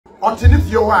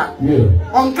Otinifio wa.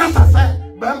 Onkasa say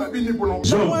Bama bi ni buno.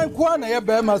 Why kwa na ye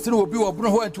Bama si obi wo buno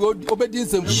ho anti obedi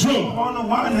nsem. Ono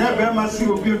wa na ye Bama si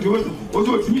obi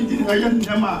ozo otimi di na ye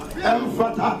nyama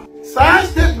emfata. Say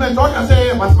statement on can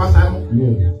say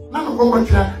masmasamo. Na no go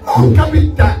twa.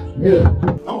 Kapita.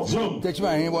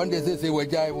 Techman he one day say we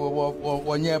jai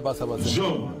wo nye basa basa.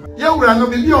 Ye wura no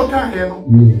bibi o ka he no.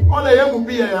 O le ye mu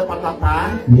bi ye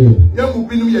patapa. Ye mu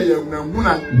bi nu ye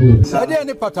hunahuna. Ade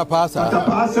ani patapa sa.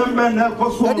 Patapa sembe na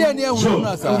koso. Ade ani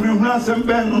hunahuna sa. Hunahuna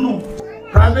sembe no.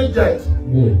 Private jet.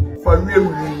 For real.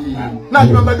 Na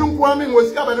mabadun kwa mi wo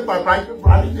sika ba ni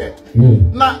private jet.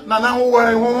 Na ho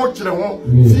wo ho kire ho.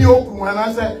 Si oku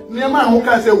na se niam ho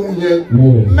ka se hunye.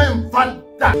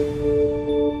 Memfata.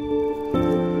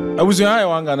 Abusuya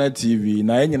Wangana TV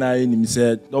na enyina enim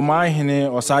se Dormaahene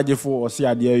osagefo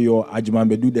osiade yo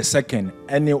Agyapong the second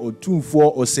ene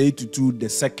Otumfour osei the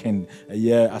second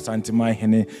ye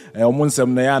Asantemahene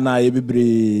omonsem na ya na ye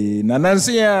bebre na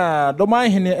nanse ya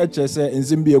Dormaahene echese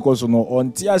enzimbi ekoso no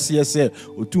onti ase se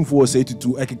Otumfour osei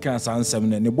ekeka sansem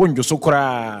ne bonjo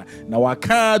kora na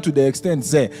waka to the extent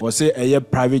say ose eye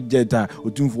private jet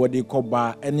Otumfour de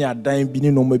koba ene adan bi ni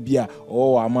no ma bia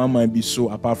o amama bi so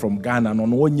apart from Ghana no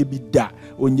onye bida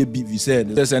onye bivi said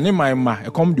there's any my ma e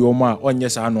come the oma onye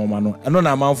sa no ma no eno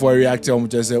na man for react om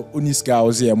chese oniska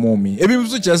o se momi ebi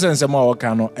mso chese nsema o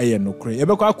ka no eye no kre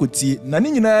ebekwa akoti na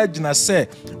ni nyina gina se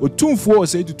Otumfour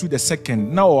osei the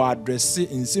second na o address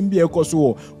nsem bi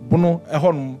ekoso Bono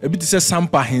ehonum ebiti se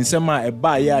sampa hensema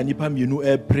eba ya nipa mienu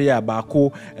prayer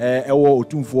baako ewo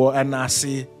Otumfour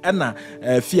enase ena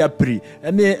fia pri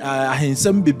ene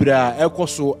ahensem bibra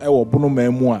ekoso ewo Bono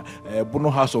mamu a Bono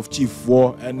House of Chief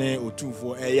for ene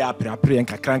Otumfour ya prapre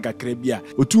nkakra bia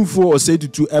Otumfour osei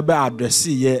ebe address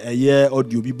ye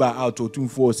audio bi ba out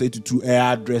Otumfour osei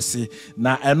address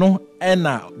na eno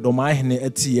ena Dormaahene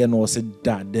etie no se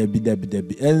da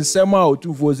debi ensema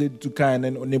Otumfour osei kan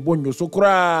ne bonyo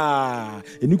sokra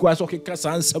enikwa so keka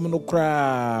sansem no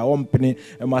kra ompene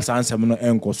ema sansem no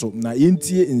enkoso na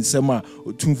yentie nsem a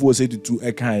Otumfour osei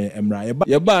ekan emra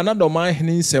yeba na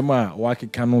Dormaahene nsem a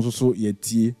wakeka no so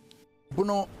yetie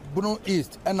Bono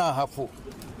East ena hafo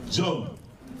John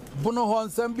Bono ho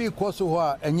nsem bi koso ho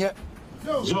a enye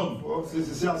John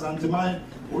sisi Asantemahene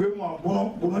we mo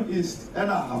Bono East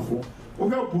ena hafo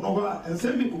oga Bono ho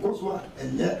nsem bi koso a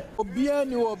enye obia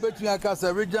ni wo betumi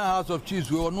akasa Regional House of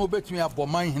Chiefs we no betumi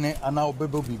abomanhene ana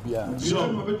obebo bibia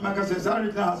John betumi akasa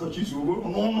Regional House of Chiefs we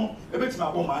no betumi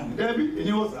abomanhene debi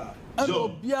eni wo sa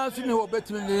obia so ni wo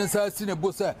betumi ni nsa si ne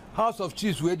bo se House of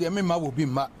Chiefs we de mema wo bi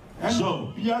ma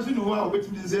so bia so ni wo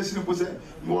betumi nsa si ne bo se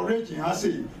mo region ha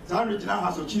sei Regional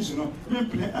House of Chiefs no me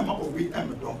plan ama obi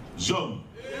emdo John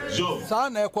sa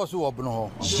na ekoso wo Bono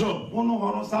ho John wono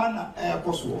ho no sa na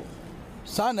ekoso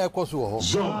sa na ekoso ho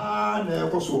sa na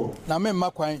ekoso na me ma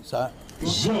kwan sa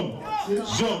John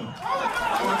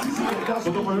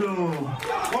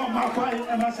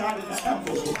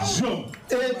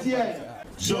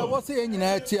so what say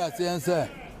nyina ati ase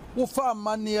wo fa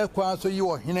amane kwan so yi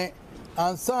ohene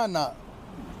ansa na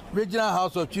Regional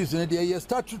House of Chiefs in the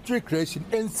statutory creation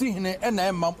ensi hene ena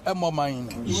emman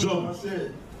John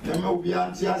say dem obi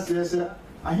anti ase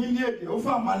ahenie de wo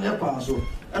fa amane kwan so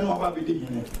ena oba be de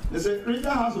hene they say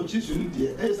Regional House of Chiefs in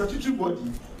the statutory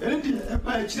body ene de e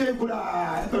ba kire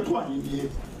kura e beto ahenie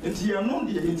enti e no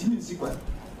de enti si kwa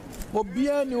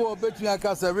obia ni wo betumi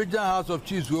akasa Regional House of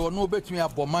Chiefs we no betumi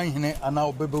abomanhene ana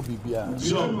obebo bibia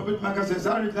John betumi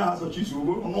akasa Regional House of Chiefs we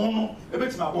no e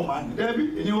betumi abomanhene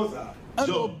debi eni wo sa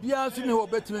obia so ni wo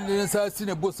betumi ni nsa si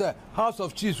ne bo se House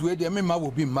of Chiefs we de mema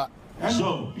wo bi ma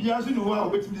John bia so ni wo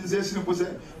betumi nsa si ne bo se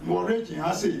mo region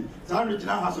ha sei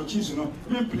Regional House of Chiefs no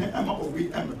me plan ama obi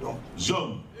emdo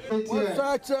John what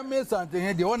such me something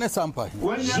here the one sampa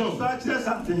when you such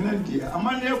something here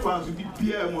amane kwan so bi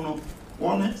bia mu no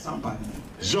one sampa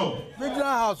John Regional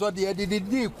House of the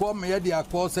did come here the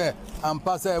call say and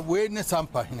pass away ne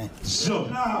sampa hene John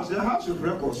House the House of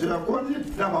Records you are going to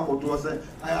go say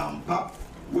I am pap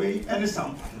we any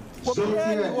sampa so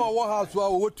what house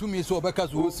what to me so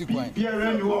because we see kwan bia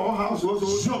any house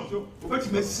was so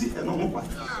but me see eno ho pa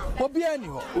obi ani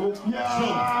ho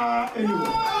anyway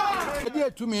dey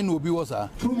to me no obi was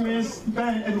 2 means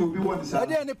ben and obi was sa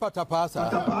dey any patapasa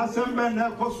ben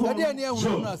na koso dey any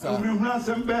ehunu sa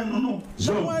ehunu ben no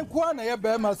so wan kwa na ye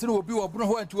be ma se obi wo Bono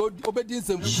ho anti obedi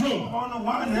nsem ono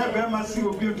wan na be ma se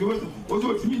obi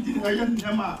ozo timi di na ye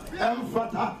nyama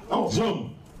emfata John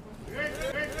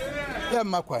yeah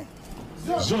makwan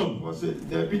John was it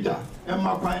the bidda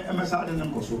makwan emesade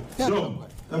nem koso John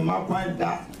makwan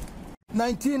da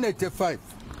 1985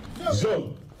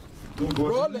 John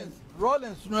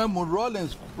Rollins no mu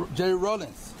Rollins Jerry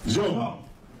Rollins. Joe.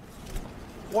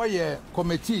 Oye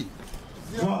committee.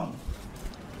 Joe.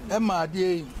 Emma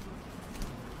die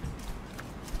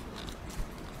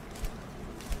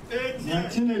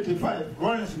 1985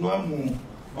 Rollins no mu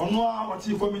ono a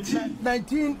wati committee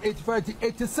 1985 to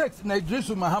 86 na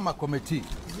Idrisu Mahama committee.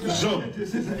 Joe.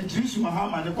 This is Idrisu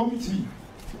Mahama the committee.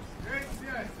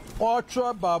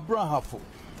 Otra Barbara Hafo.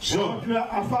 Joe.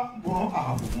 Afa Bono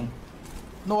Ahafo.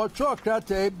 No otra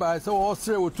krate by so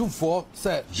Osre Otumfour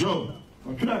say. Joe.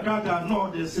 Otra krate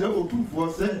no dey say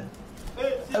Otumfour say.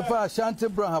 Efa Ashanti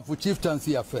Brown Hafo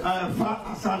chieftaincy affair. Efa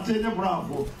Asante ne Brown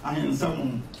for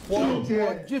ahensamu.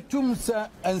 Jitum say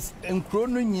enkro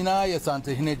no nyina ye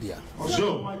Sante hene dia.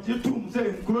 Joe. Jitum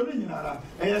say enkro no nyina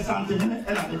e Sante hene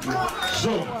e na dia.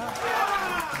 Joe.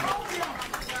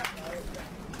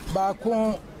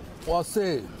 Baako was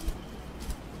say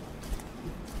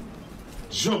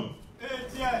Joe.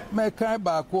 Me kan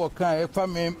baako kan efa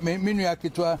me nua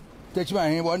kitwa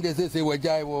techman he one day say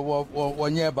wajai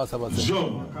wonye basa basa.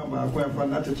 Joe. Kan baako efa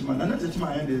na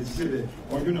techman he dey say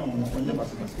oduna wonye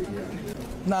basa basa.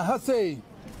 Na ha say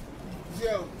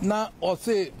na or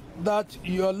say that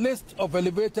your list of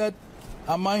elevated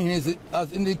among his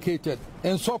as indicated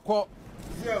in Soko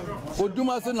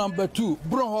Odumase number 2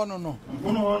 Bro no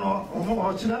omo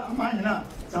ochira amahina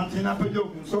santina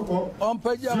pejo Soko on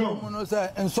peja no say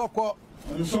in Soko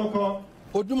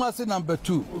Odumase number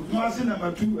 2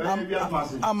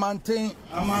 Amanten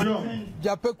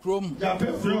Japekrom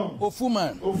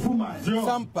Ofuman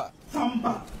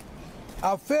Sampa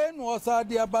Afen was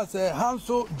adia base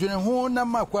Hanso Dwenho na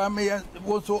makwa me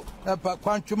woso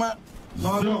kwantwuma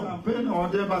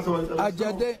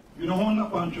Ajade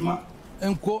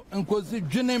Nkosi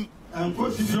Dwenem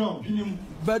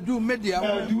Badu Media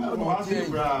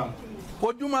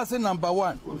Odumase number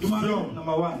 1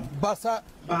 Basa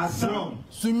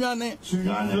Sunyane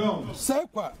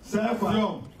Sekwa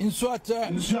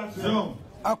Insuate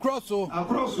Akroso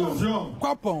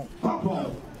Kwapon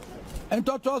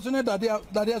Entotos ne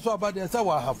dadia so abade se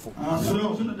wa hafo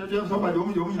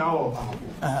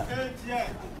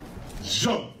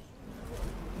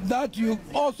that you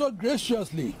also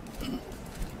graciously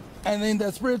and in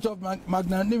the spirit of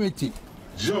magnanimity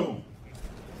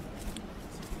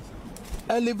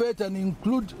elevate and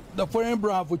include the foreign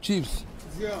bravo chiefs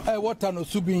what no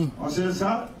subin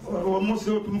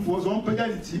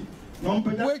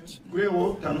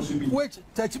which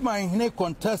Techman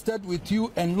contested with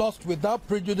you and lost without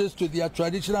prejudice to their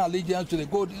traditional allegiance to the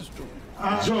gold history.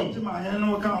 And also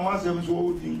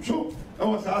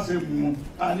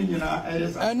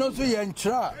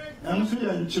Yantra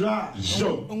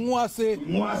Mwase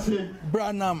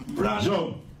Branham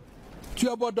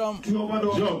Tuabodom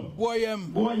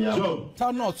Boyem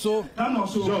Tanoso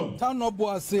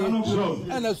Tanoboase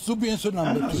and a Subinso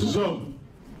number 2.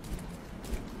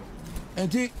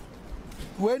 And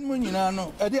when we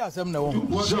know, I did some no.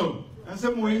 So, and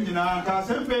some way in our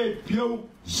Casembe, Pio,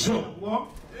 so,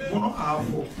 and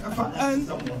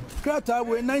Krata,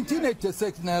 when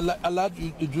 1986 allowed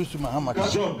you to do some Muhammad.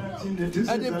 At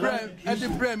the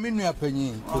prayer, many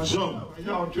opinion. So,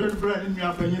 your bread in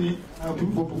your opinion,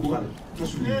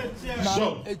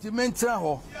 so, it's a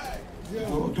mental.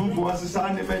 Otumfour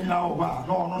asisa ne be nyina ho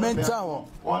no mental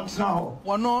once now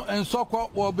wono ensoko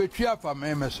wo betwa fa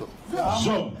memeso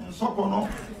so ensoko no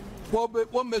wo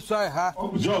meso ha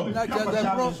na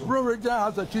jaza bro regional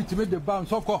house of chief me the ban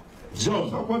soko so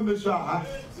meso ha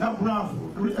na bro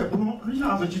regional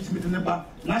house of chief me the ba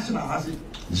national house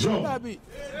so dabi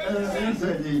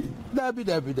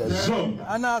so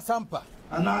ana sampa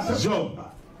so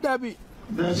dabi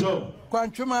so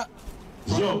kwantwuma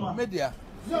so media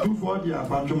 240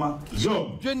 Pantuma.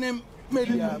 So, Jenim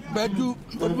Media, Badu,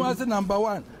 Odumase number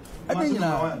 1. I think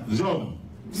now,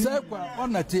 Sekwa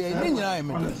on the tea,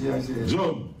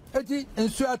 so, Eti,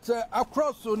 and Swat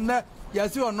across so net,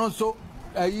 Yasi or no so,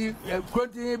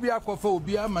 quoting Akufo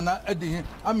Biamana, Eddie,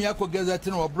 Amiako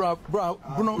Gazettin or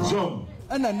Bruno, so,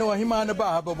 and I know him and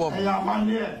about Bob. I am man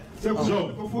here, so,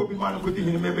 before we want to put him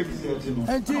in a baby,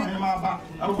 and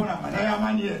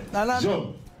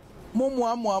so.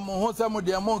 Momo hosa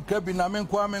de amon kabi na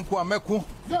menkwa meku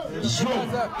so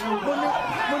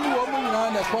moni wo mo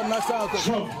nyina na ko na so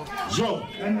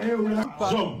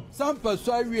sampa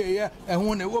so awie ye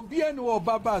ehun ne obi ani wo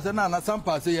baba se na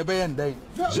sampa se ye be yen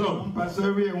so sampa so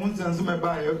awie hun sanse me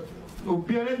ba ye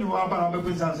obi ani ni wo aba na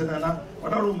be sanse na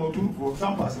odaro mo Otumfour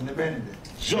sampa se ne be yen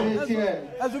so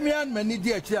azumi an mani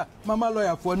di akira mama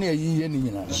lawyer for na yiye ni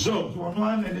nyina so ono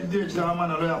an ne di akira mama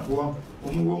na lawyer for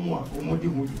omu di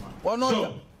mu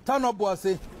ono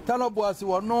tanoboase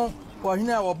wono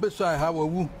ohina obeso ha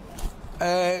wawu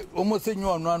almost in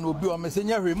your non will be on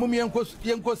Messenger, Mummy and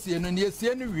Cosi and the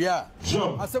Siena Ria.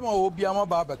 I said, will be a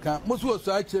Mabaka. Most was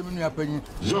I tell me opinion.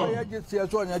 I just see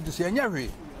as one I just say, Yari.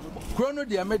 Chrono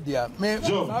dia media, me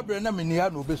Abraham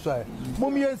Miniano beside.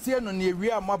 Mummy and Siena near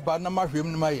Ria Mabana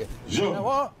Mahim Maya.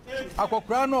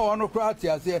 Akokrano or no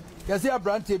Kratia say, Yasia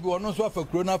Branty will not suffer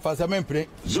Crona for someempre.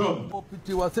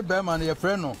 It was a bearman, a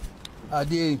friend.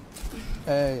 The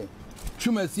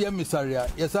Chumasia Missaria,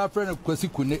 yes, our friend of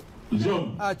Kosikune.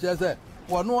 I just said,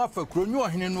 one no offer crown, you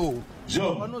are in no.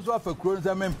 One was offer crowns,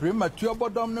 I mean, premature,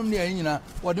 but Domnum Niana,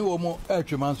 what do you more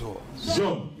Erchumanso?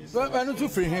 I know to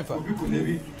free him for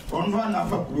one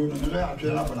offer crown and a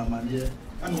trail up on a man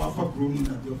and one for croon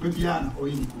at your Pipiana or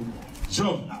in Croon.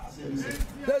 So,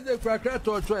 there's a cracker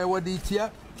to try what it's here,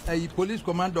 a police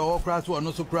commander or crash one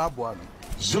also crab one.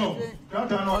 So,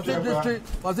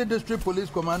 was it district police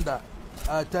commander?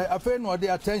 I feel no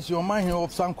the attention on my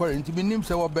of some quarry to be named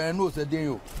so by no said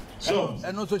you. So,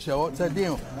 and also show said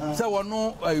you. So,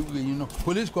 no,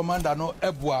 police commander no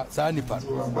Ebwa Sanipa.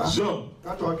 So,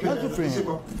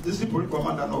 this is police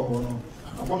commander no.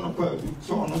 I want to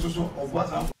so on also of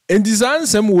what in design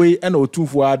some way and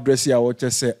Otumfour address ya what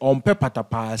say on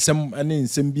pepatapa some and in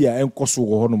Sembia and Koso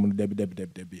honum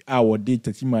debi our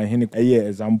data Dormaahene a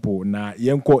example na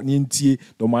yenko ninti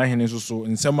Dormaahene so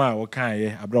in sama o kan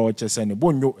ye abra what say ne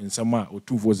bonyo in sama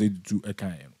Otumfour say do e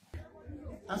kan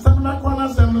and some na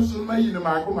kwana sem no so mayi ne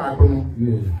mako no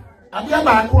abia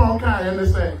ba ko o kan ye ne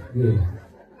say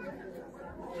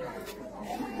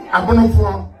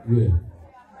Abonofour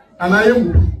anaye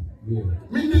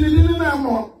me didn't na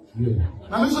mo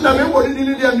na me so da me body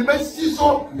didn't dey me be si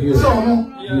so no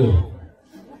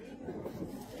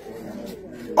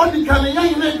odi kan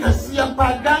yan me kase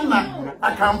pa Ghana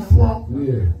akamfo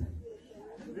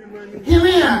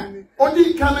himia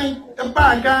odi kan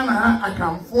pa Ghana ha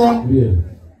akamfo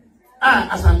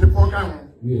asante program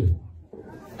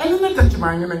eni na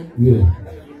tachimanyene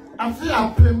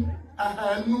Afia Plem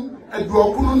anu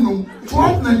eduokunu num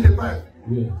 1295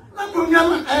 na dunya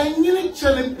anyini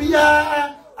chele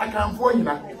bia akamfo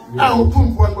nyina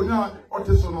Otumfour akonya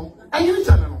oteso no anyini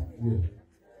chele no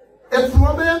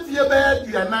efuwa be fie be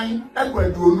aduanan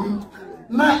ekwaduonum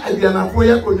na aduanafo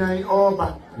yakonyan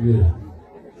oba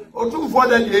Otumfour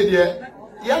da de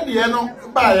ye no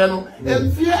ba ye no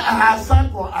emfie ahasa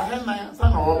ko ahenan sa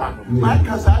na oba ma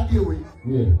kasa de we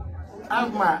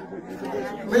agma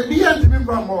me bia ntimi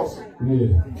ba mos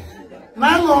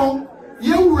na no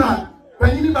yewura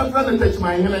Panyini ba fra na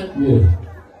Dormaahene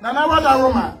na na wada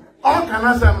Roma o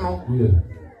kana sem no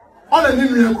o na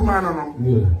ninu yakuma no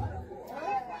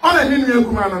o na ninu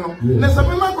yakuma no ne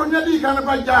sabe ma konya di kan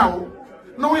ba jawo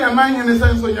no ya Mahene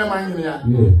senso ya Mahene ya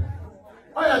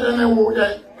o ya de ne wo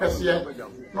ye kase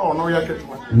no ya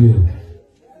ketwa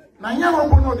na nya wo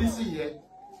bono di si ye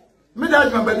me da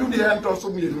ma badu di en to so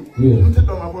mienu nti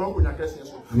do ma bo konya kase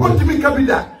so o timi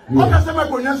kabida o ka se ma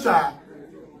konya sa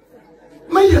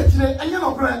me yetire enye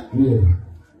no kra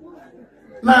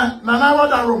na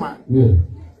wada Roma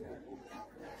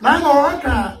na no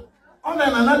aka ona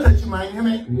na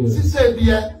Dormaahene sise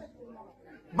bia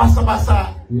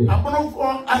basa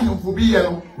Abonofour ahemfo bi ye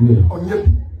no onye bi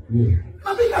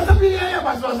na bi ka sabi ye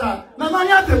basa na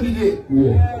nya tebide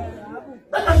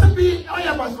ka sabi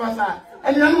oya basa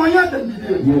eni no nya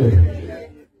tebide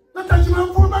na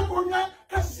Dormaahene ba konya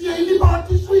kasie ni ba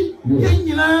tisui ye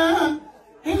nyina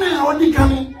ina odi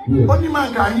kani odi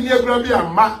manka hini egura bi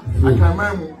amma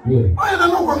akamamu oya na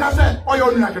no ko ka se oya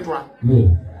onu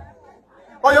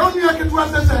aketwa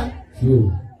sese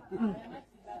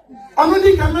onu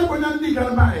di kan ko na di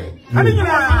kan ba ani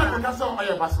nyina ko ka se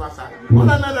oya basbasa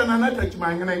ona na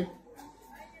Dormaahene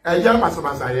eja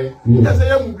basbasa ye se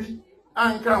ye mu bi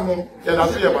anka ho ye da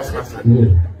so ye basbasa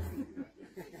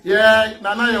ye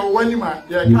na ye wani ma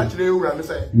ye ka kire ewura me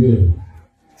se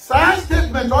sa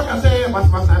statement o ka say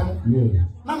basbasa mo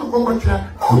na no ko twa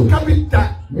on kapita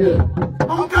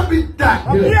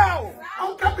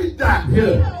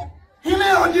hine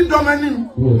odi domanim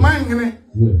Mahene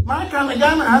ma ka na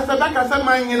Ghana hasa da ka sa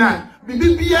Mahene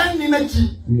bibibia ni na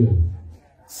chi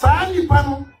sa ni pa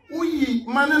no uyi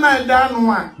mane na da no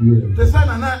a te sa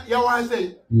na ya wa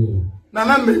say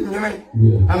na me nyene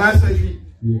ana sa fi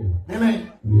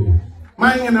hine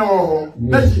Mahene wo ho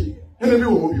da chi hine bi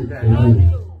wo bi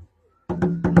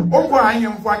Opo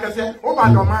ahemfo akase oba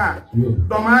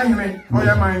Dormaahene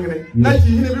oya Mahene na chi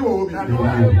hine bi wo bi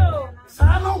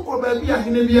sa na ko ba bi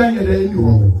ahene bi anya da ni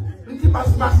ho nti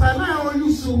basbasa na o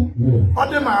yusu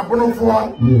ode ma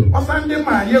Abonofour o sande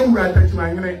ma ye wura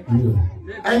Dormaahene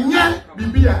enya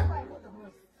bibia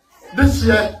this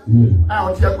year a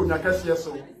o ti akonya kase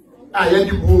so a ye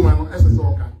di buoma no ese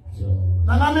so ka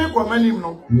Nana me kwa manim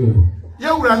no. Ye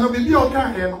wura no bibi o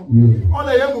ka he no. O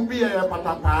na ye mu bi ye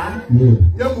patapa.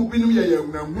 Ye mu bi no ye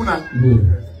unahuna.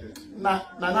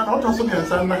 Na o to so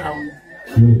kensa na ha.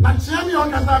 Na chiami o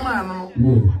kasa ma no.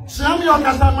 Chiami o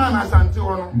kasa ma na asante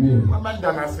ho no. Ba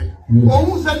dana se. O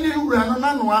hu se ni wura no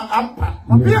na no apa.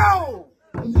 Biao.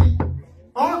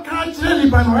 O ka chire ni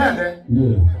ba no he de.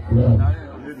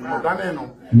 Dane no.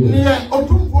 Ni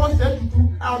Otumfour se tutu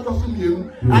out of mienu.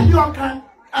 Adi o ka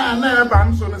na eba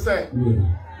nso no se.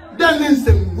 Den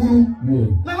nsemu.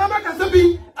 Na na ka se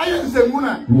bi aye nsemu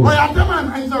na. O ya tema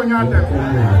na nso nya atem.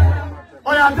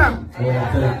 O ya atem.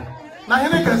 Na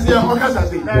hene kase o kasa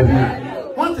se.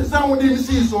 Wọ́n ti san wodi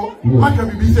nsi so maka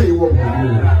bibi se iwo.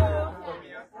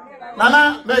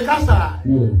 Nana me kasa.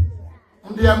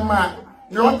 Ndi amma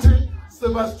ne oti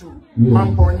Sebastu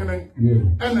mampo nyene.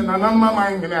 Ene nana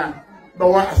mama ngena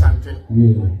do wa asante.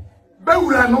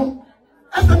 Bewura no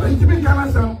ese bentimi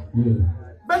kana sam.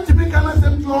 Bentimi kana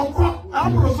sam tu okọ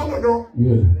abro so do.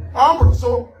 Abro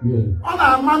so.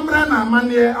 Ona amamre na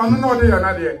amane ono no de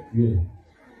yana de.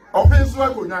 Offensive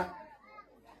akonya.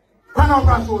 Kwana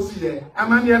oba so si ye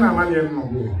amane na amane no.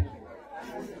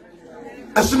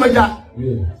 Asumaja.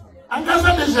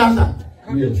 Ankasa de jasa.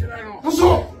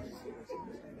 So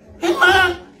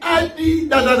Hima adi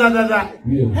da.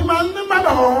 Hima nima da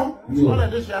ho. Ola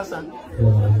de jasa.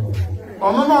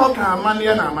 Ono no ka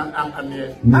amane na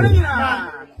amane.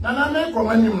 Nana me ko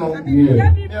manim no.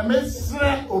 Ya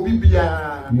mesre obibia.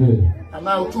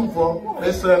 Ana Otumfour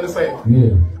mesre le say.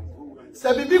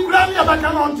 Se bibi kura mi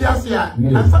abaka no nti ase a.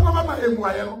 Asama mama emu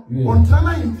aye no.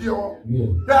 Ontana infio.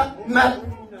 Da na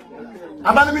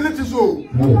abana mi nti so.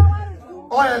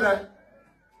 Oya da.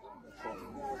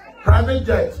 Private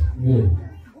jet.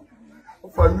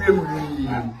 For real.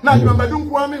 Na Jumabadun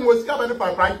Kwame was covered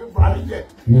by private jet.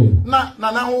 Na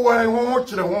ho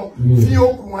chire ho. Si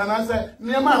oku ana se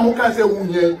niema ho ka se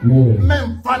wunye.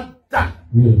 Memfata.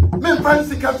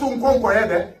 Memfansi ka so nkonko ye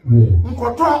de.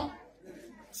 Nkoto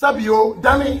sabio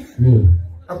dani.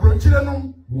 Abrochire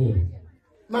no.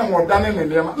 Na mo dani ne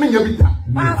niema. Menya bita.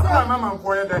 Asa mama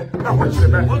nko ye de. Na ko chire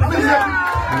be.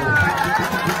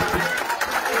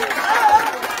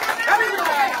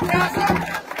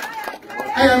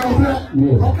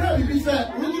 Okay, bibi say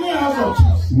regional house of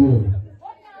chiefs.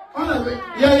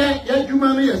 Yeah,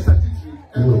 Juma me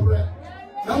statutory.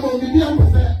 Na mo bibi am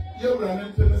say ye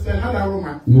W'rned say hada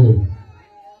Roma.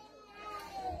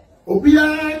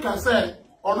 Obia ka say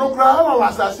ono kra o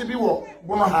wasase bi wo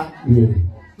Bono ha.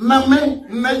 Na me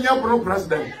na nya bro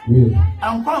president.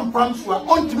 Am pam so a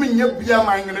ontimi nya bia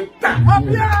manyere ta.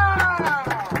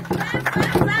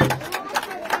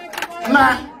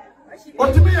 Na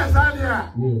Otimi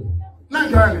Yazania,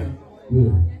 Nagani.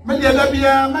 Media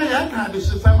Bia, my account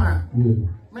is Sama.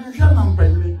 Mention on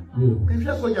Penny,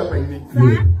 Mention Soja Penny.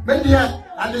 Media,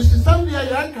 and this is Sambia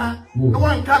Yaka, no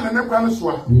one can and never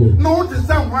swap. No, to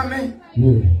someone.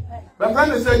 The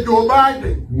friend said Joe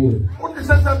Biden. What is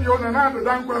that of your another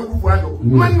than Akufo Addo?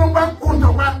 Man, no back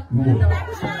Kontova.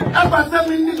 Ever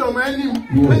send me to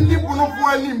him, when you put up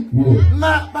for him.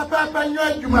 Na Papa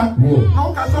Panyajuma,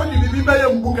 no Casoni, Bibi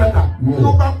and Bugata,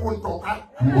 no back Kontova.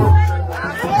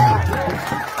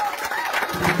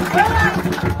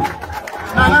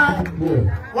 Nana,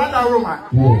 what a Roma?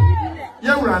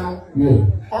 Yurano,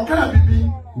 or can I be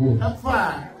a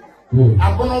fire?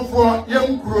 Otumfour,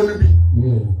 young Kronobi.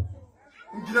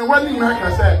 Jina wani na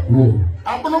say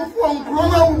Otumfour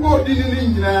nkrona ugo dinini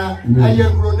njina aye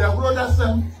broda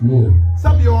sam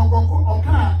sabi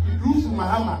oka idrusu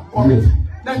mahama committee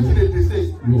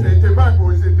 1986 say tobacco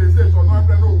is 86 ono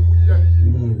abra no wuya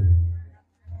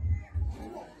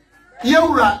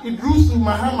yewra idrusu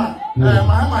mahama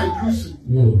idrusu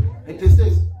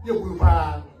 86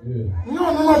 yebulupa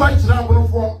nyo no ba chira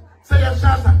Otumfour say ya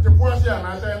shasa tepoase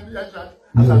ana say ya shasa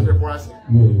asa tepoase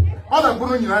ona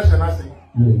bunu nyina shana say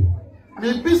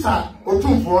me bisa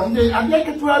Otumfour nde ade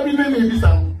ketua bi me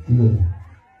bisa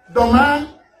Dormaahene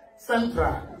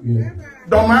Central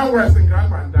Dormaahene West Grand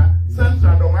Banda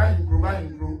Central Dormaahene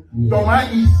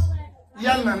Dormaahene East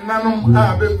yana nanom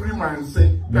a be freeman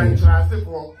say kanchase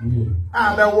for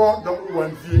a be wo do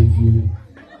wantie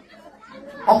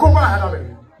okoba hadabe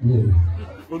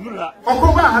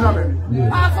okoba hadabe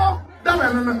aso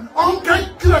damen on kan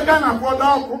kira Ghana for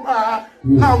da okoba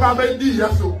na oba be di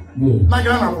yaso na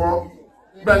Ghana for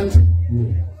bent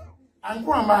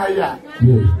anko amaya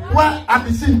wa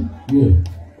abisin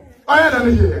oya da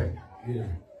ne je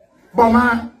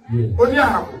boma oni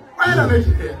ahabo oya da ne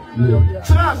je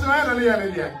chira so oya da ne ya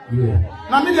ne dia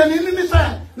na me de ni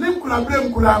say ne nkura bre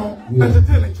nkura no na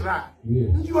tete ne chira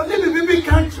nti o de bibi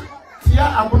kan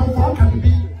tia Otumfour kan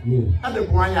bi ade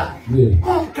boanya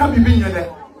kon ka bibi nyede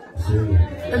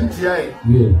entia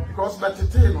because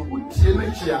batete no utie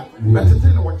no chia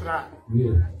batete no wotra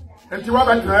enti wa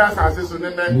batena ya asase so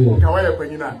ne ka wa ye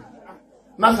kwanyina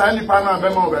na sa ni pa na be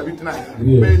ma oba bitina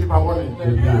be ni pa boni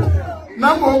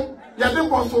na mo ya de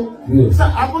boso sa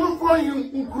abono ko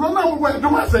nkuro na wo we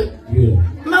do ase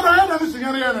na ba ya na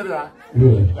sunyane ya na dia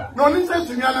no ni se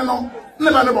sunyane no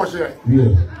ne ba ne bo hye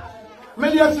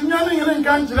media sunyane yene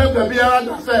nkan kire da bia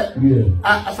da se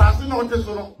asase no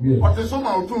oteso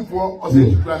ma Otumfour o se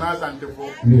tukla na asantefo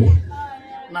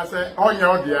na se onye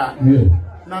odia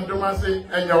na ndomase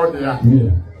enye odia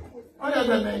oya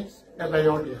da ne e ba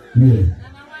yodia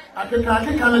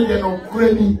akeka na de no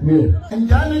kurani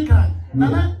njane kan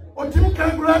na Otim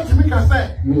kan kura timi ka se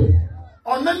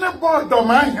onene bo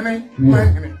Dormaahene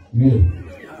mahene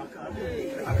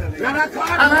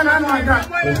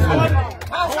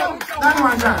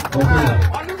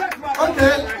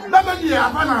okay baba di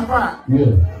afana fa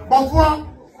bofo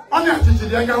oni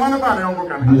achichiri aga wana ba na yongo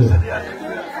kana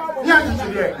ya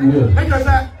achichiri e ka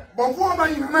se bofo ba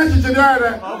yin na achichiri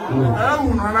are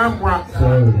hu no na mbwa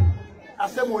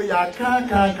asemo ya ka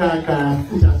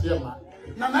yasema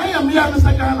na ya mi ya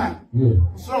misakana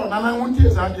so na wonti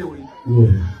ezage we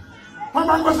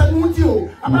papa ko se wonti o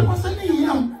apa ko se ni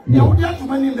yam ya wodi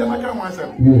atuma ni ndema ka ho asem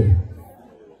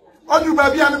odu ba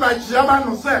bia ne ba chia ba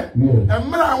no se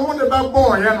emra ho ne ba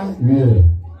bo ye no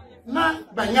na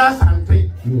ba nya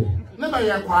sante ne ba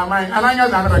ye kwa man ananya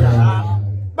za ne ba ga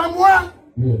ba moa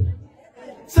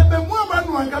se be moa ba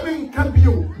no anga be nka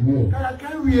bio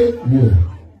ka wie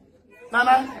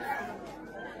nana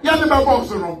ya ne ba bo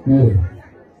so no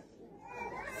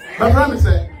Baba me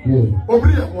say,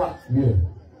 obri e kwa.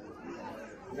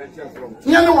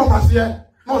 Nya no wafase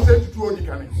no say tutu odi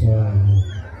kane.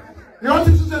 Ni o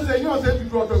ti say you say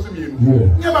tutu oto so mienu.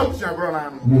 Nya ba kusia bro na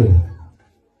no.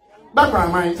 Baba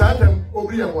man say dem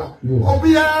obri e kwa.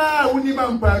 Obi a woni ma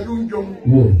mpa dunjom.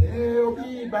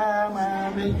 Obi ba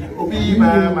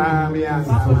ma me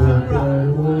asa.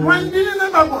 Wan dini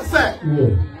na ba ko say.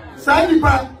 Sa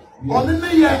nipa oni ne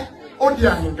ye odi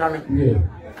ahinkane.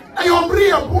 Ayo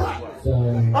bri aboa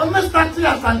on me start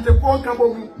ya sante ko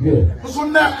kabo mu so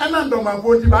na enando ma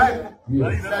bodi ba na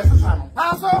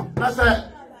se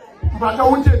bata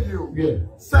wonje dio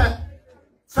se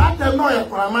sa te no ya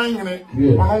kwa manyene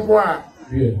ono go a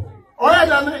o ya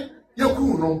da ne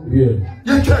yeku no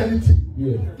ye twa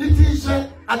niti se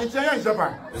ade ya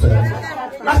Japan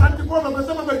na sante ko ba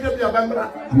se ma ba ge bia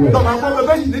bambra do ma ko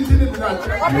ba yi niti ni na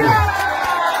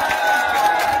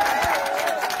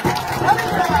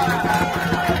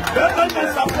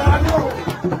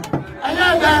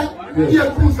ye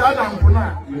kusa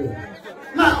adampuna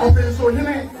na ofenso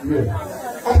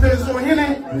hene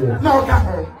na oka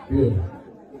ho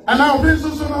ana ofenso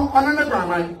so no ana ne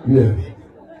gwaman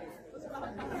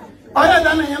oya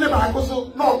da ne hene ba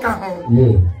akoso na oka ho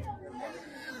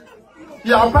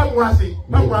ya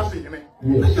bagwase hene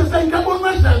nje say ka bo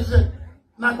na chance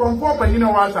na konfo pa hene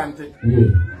wa asante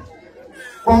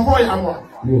konfo ya mo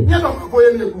nye do ko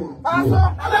ye ne ku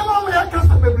ada ma ya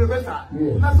kasa bebrebeta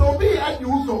na so bi adi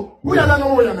uso wo ya da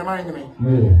no wo ya na manyene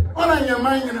ona nya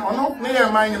manyene ono ne ya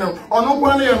manyene ono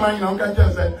gwa ne ya manyene on ka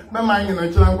chese me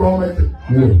manyene chira ngwa mete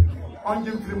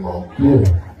onjim frimo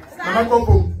na ko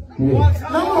ko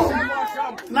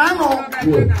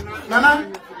nana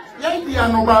ya di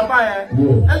ano baba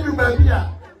edu ba bia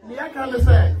ni ya ka le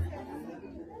se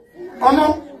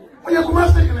ono oye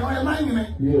kumase kene oye manyene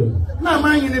na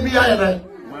manyene bi ya ya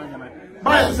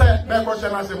By say, be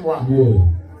question as in one.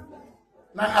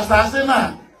 Na assassin,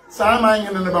 Sama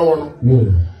in the Bawono.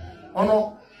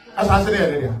 Ono, assassin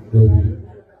area.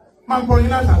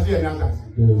 Mampoina Sassi and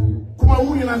Assassin.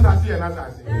 Kumawu in Assassin and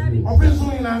Assassin.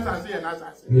 Offensu in Assassin and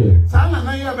Assassin. Sana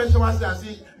Naya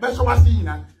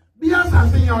Besowasina. Be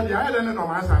assassin on the island of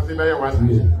Assassin by your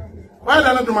assassin. Why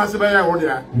don't you Massibaya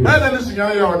Odia? Why don't you see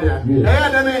Odia?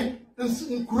 I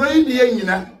don't great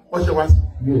Yena or she was.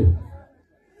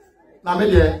 Na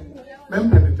me de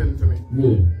mempenetent to me.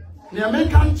 The make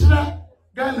country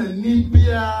Ghana need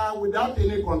beer without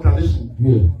any contradiction.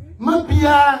 Ma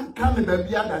beer can be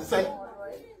beer that say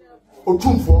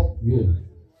Otumfour.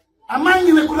 Am I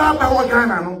in the club about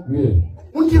Ghana? No,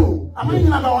 won't you? Am I in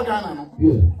about Ghana? No,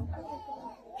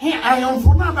 here I am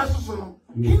for now.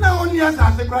 He now only has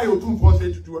to cry Otumfour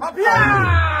say to do. Only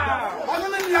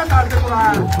has to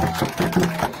cry.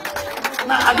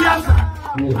 Now,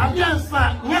 Adiansa,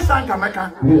 yes,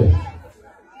 Ankamaka.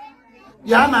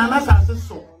 Yana Nasa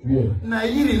so.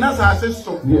 Nairi Nasa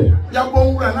so.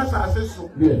 Yabonga Nasa so.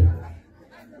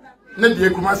 Nadia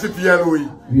Kumasi Pialoi.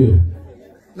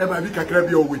 never be kakra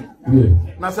bi owe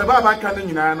na se baba ka ne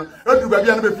nyina no edu ba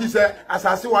bia no be fi se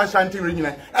asase wa shanty re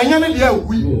nyina enye ne dia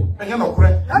owi enye no kore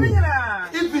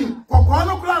even kokko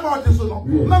no kura ba oti so no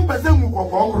na mpese mu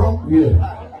kokko kro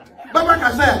baba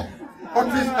ka se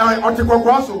oti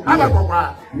kokko so aba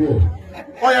kokko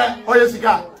oya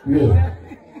sika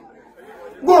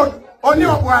good oni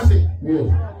obuase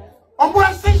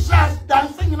obuase shas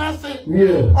dancing na se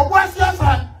obuase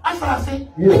asase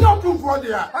enye Otumfour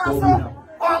dia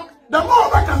the more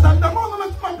back and the more no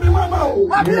make my mama.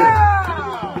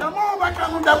 The more back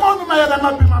and the more no my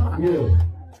mama.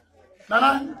 Nana,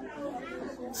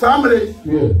 Samre.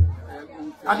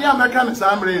 Adi American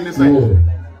Samre in this way.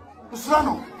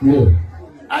 Usano.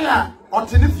 Aya,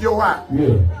 Otinifioa.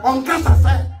 On Casa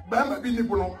say, Bama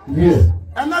Binibuno.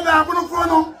 Another Abofour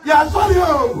no, ya sorry.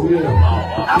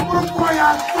 Abofour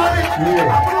ya sorry.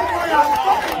 Abofour ya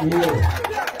sorry.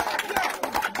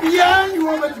 Yeah, you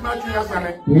want to match your son.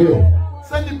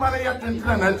 Send the Paraya to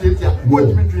Translatia.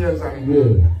 What me to your son?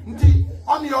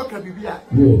 On your Cabibia,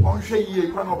 on Shay,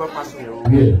 Panoba Pascal.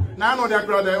 None of that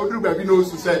brother, Odu Babinos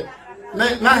to say,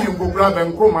 Nahim for brother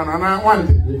and Coman, and I want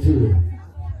it.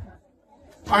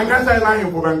 I can't say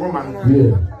Nahim for Bancoman.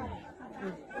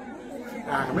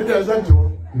 I made a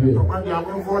central.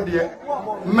 Abofour dear.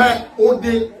 Me,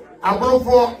 Ode.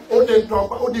 Abofour, Ode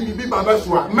talk, Ode Bibi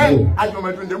Babaswa, men, I don't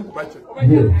know them.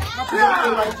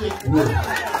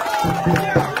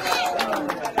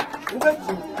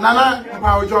 Nana,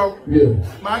 my job,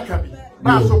 my cabby,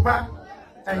 Basopa,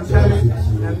 and Shelly,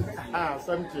 and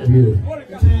something.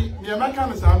 The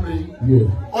American Assembly,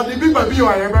 or the Biba Bio, I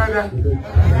ever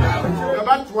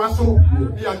about to also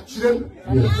be a children,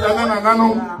 Nano,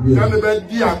 Janabed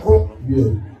Diaco,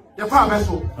 the farm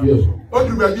vessel,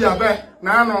 Odu Baby a bear,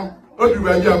 Nano, Odu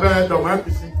Baby a bear,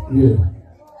 Dormaahene.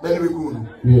 Very good.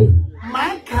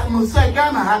 My can say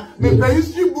Ghana, me pay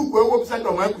history book where website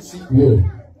Dormaahene.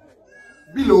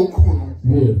 Below Kuno.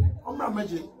 On my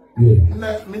magic.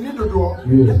 Minute to do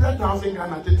 100,000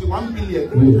 Ghana, 31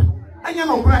 billion. I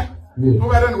know where.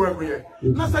 No, I don't work here.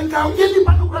 Nothing can get you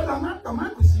back to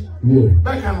Dormaahene.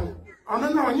 Beckham. On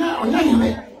an on your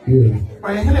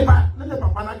by a helper, let the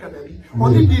Papa Academy.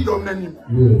 Only did on the name.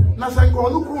 Nothing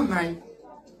called Kunai.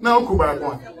 Now Kuba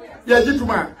one. Yeah,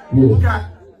 gentleman.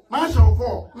 Marshal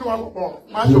 4, no one,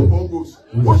 Marshal 4 goes.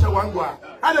 What's a one go?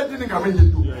 I didn't come in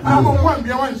to. I don't want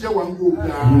to one share one go.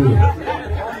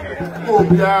 Oh,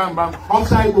 yeah, but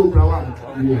outside go.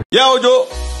 Yeah, Ojo.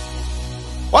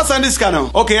 What's on this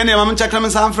channel? Okay, any mama check them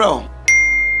some fro.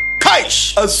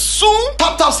 Kaish, a soon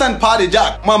top send party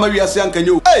jack. Mama, we are saying, can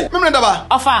you? Hey, remember that?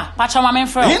 Ofa, pacha mama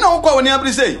fro. You know what when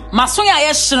you say? Masoya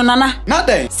yes nana.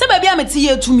 Nothing. Se baby am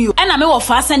tie to me. And am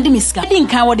ofa send me ska. Din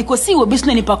kan wo de ko si wo bisu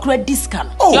ni pa credit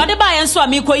discount. Yo de ba yen so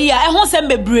am ko yi a ehun sem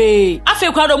bebre.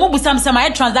 Afi kwa do mo busam sem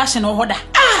my transaction o hoda.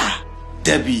 Ah,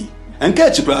 Debbie. And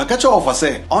catch you, catch your offer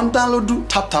say on download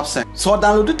tap send. So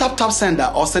download tap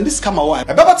sender or send this camera wire.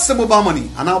 About to send mobile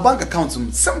money and our bank account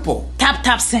simple.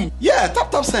 Tap send. Yeah,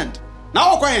 tap send.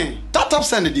 Now okay, tap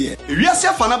send the dear. If you are say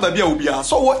fana baby ubia,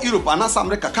 so what Europe and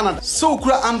America, Canada. So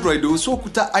kura Android so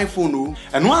kuta iPhone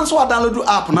and once so download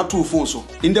app na two phones so.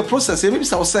 In the process, maybe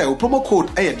say promo code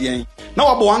aye.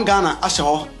 Now abo one Ghana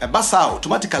asho e basa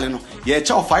automatically no. Ye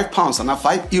charge £5 and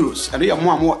 €5 and you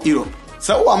more Europe.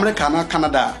 So America and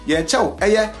Canada, ye chow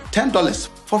 $10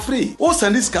 for free. O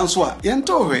send this cancel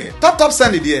yento we. Tap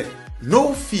send it there.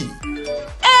 No fee.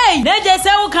 Hey, neje se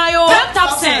o kayo.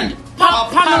 Tap send.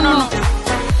 Papa no.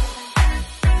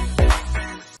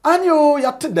 Anyo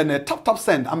yatte dene tap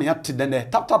send. I mean yatte dene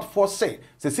tap for say.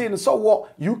 Se no so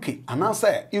what UK and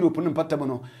answer Europe no patam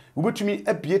no. Ubetumi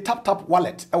ebie tap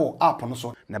wallet ewo app no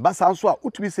so. Na basa so a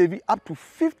utumi save up to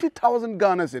 50,000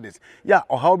 Ghana cedis. Ya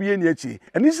o how be ni achi.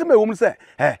 Eni se me wo say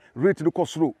rate no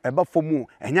kosoro eba fomu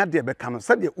enya de be kan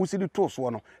se de usidi to so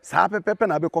no. Sa pepepe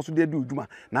na be koso de uduma.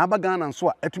 Na aba Ghana so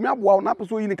a etumi aboa na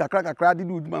peso yi ni kakra de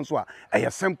uduma so a eye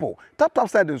simple. Tap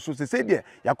send so se de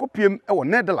yakopiem ewo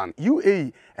Netherlands,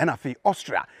 UAE and afi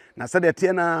Austria. Na se de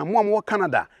tie na mo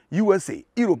Canada, USA,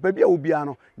 Europe, baby obia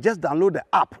no just download the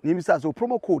app. Nimisa so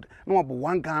promo code no abo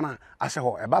 1 Ghana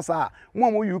asheho ebasa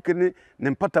mo UK ne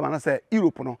mpata na say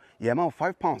Europe no ye ma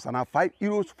 £5 and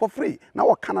 €5 for free. Na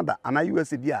wo Canada and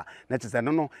USA dia na chese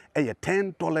no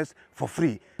 $10 for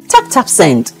free. Tap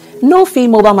send. No fee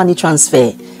mobile money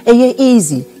transfer.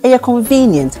 Easy,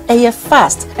 convenient,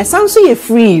 fast. And sounds so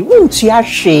free. Won't you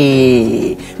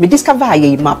share? Me discover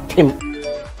ye map him.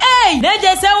 Hey,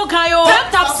 neje se o kayo.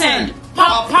 Tap send.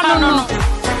 Papa no.